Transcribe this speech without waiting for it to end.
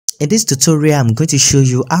In this tutorial, I'm going to show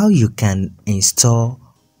you how you can install,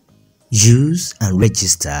 use and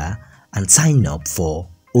register and sign up for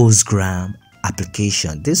Hosgram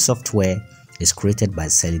application. This software is created by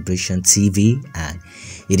Celebration TV and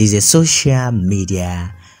it is a social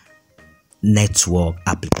media network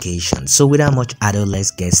application. So without much ado,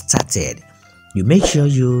 let's get started. You make sure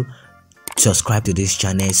you subscribe to this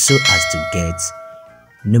channel so as to get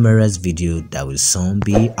numerous videos that will soon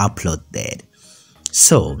be uploaded.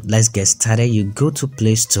 So let's get started. You go to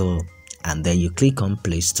Play Store and then you click on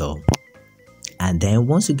Play Store, and then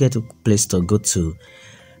once you get to Play Store, go to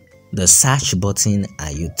the search button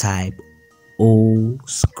and you type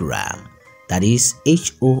Hosgram. That is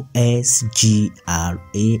Hosgram,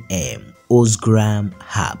 Hosgram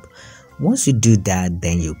app. Once you do that,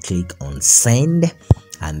 then you click on send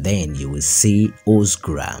and then you will see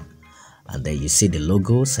Hosgram, and then you see the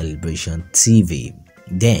logo Celebration TV.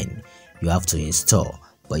 Then you have to install,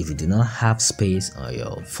 but if you do not have space on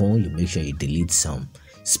your phone, you make sure you delete some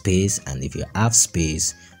space, and if you have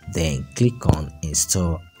space, then click on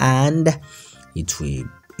install and it will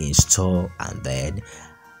install. And then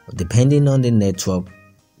depending on the network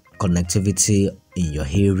connectivity in your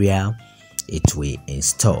area, it will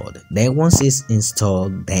install. Then once it's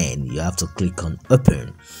installed, then you have to click on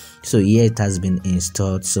open. So here it has been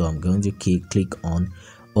installed, so I'm going to click on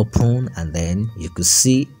open, and then you could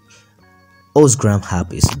see Hosgram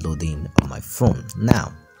app is loading on my phone.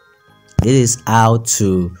 Now this is how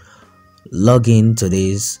to log in to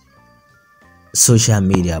this social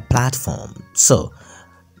media platform. So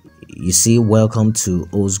you see, welcome to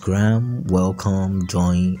Hosgram, welcome,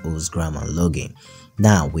 join Hosgram and login.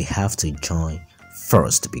 Now we have to join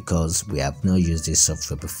first because we have not used this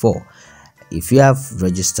software before. If you have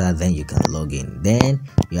registered, then you can log in. Then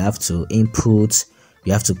you have to input,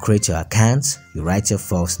 you have to create your account. You write your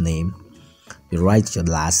first name, you write your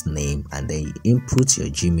last name, and then you input your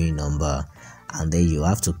Gmail number, and then you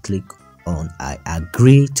have to click on I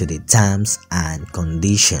agree to the terms and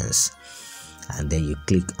conditions, and then you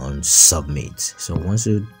click on submit. So once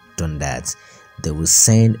you've done that, they will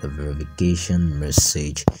send a verification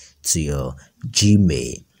message to your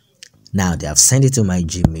Gmail. Now they have sent it to my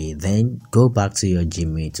Gmail. Then go back to your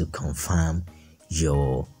Gmail to confirm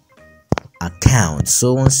your account.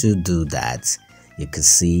 So once you do that, you can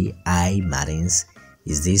see, hi Martins,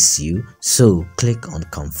 is this you? So click on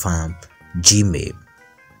confirm Gmail.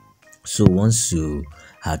 So once you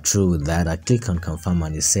are through with that, I click on confirm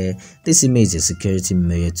and it says this email is a security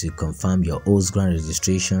mail to confirm your Hosgram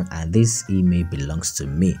registration and this email belongs to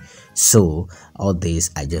me. So all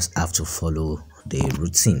this, I just have to follow the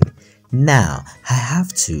routine. Now I have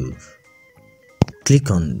to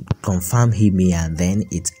click on confirm email, and then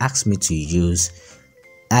it asks me to use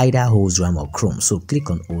either Hosgram or Chrome. So click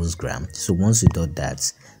on Hosgram. So once you do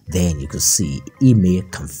that, then you can see email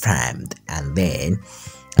confirmed, and then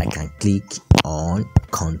I can click on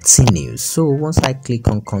continue. So once I click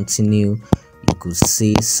on continue, you could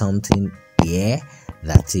see something here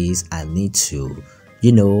that is, I need to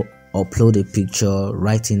upload a picture,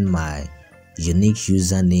 write in my unique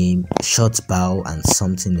username, short bio and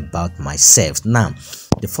something about myself. Now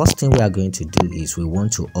the first thing we are going to do is we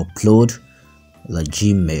want to upload the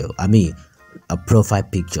Gmail, a profile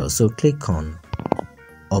picture. So click on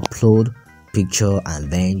upload picture,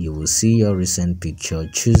 and then you will see your recent picture.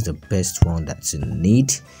 Choose the best one that you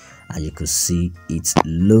need, and you could see it's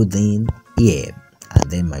loading here,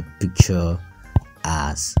 and then my picture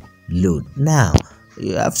has load. Now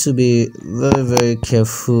you have to be very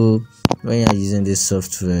careful when you're using this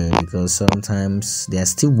software, because sometimes they are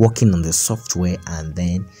still working on the software, and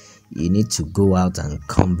then you need to go out and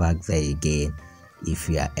come back there again if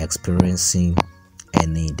you are experiencing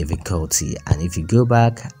any difficulty. And if you go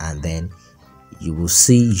back, and then you will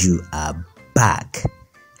see you are back,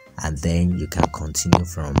 and then you can continue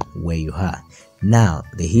from where you are. Now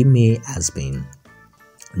the email has been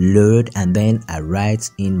loaded, and then I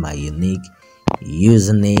write in my unique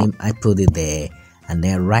username, I put it there, and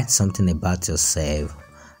then write something about yourself,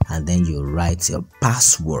 and then you write your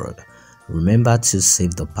password. Remember to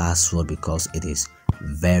save the password because it is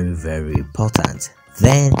very important.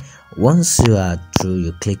 Then once you are through,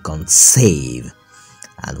 you click on save,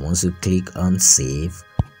 and once you click on save,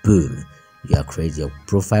 boom, your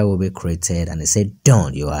profile will be created, and it said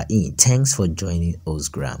done, you are in. Thanks for joining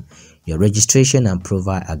Hosgram. Your registration and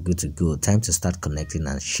profile are good to go. Time to start connecting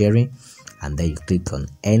and sharing. And then you click on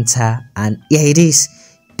enter, and here it is.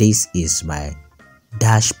 This is my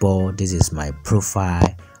dashboard, this is my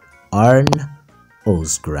profile on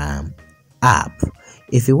Hosgram app.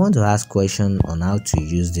 If you want to ask questions on how to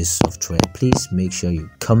use this software, please make sure you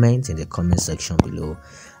comment in the comment section below,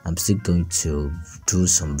 I'm still going to do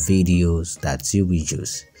some videos that you will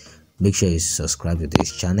use. Make sure you subscribe to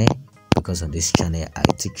this channel, because on this channel I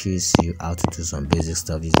teaches you how to do some basic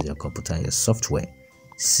stuff using your computer and your software.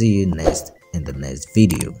 See you next in the next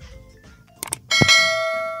video.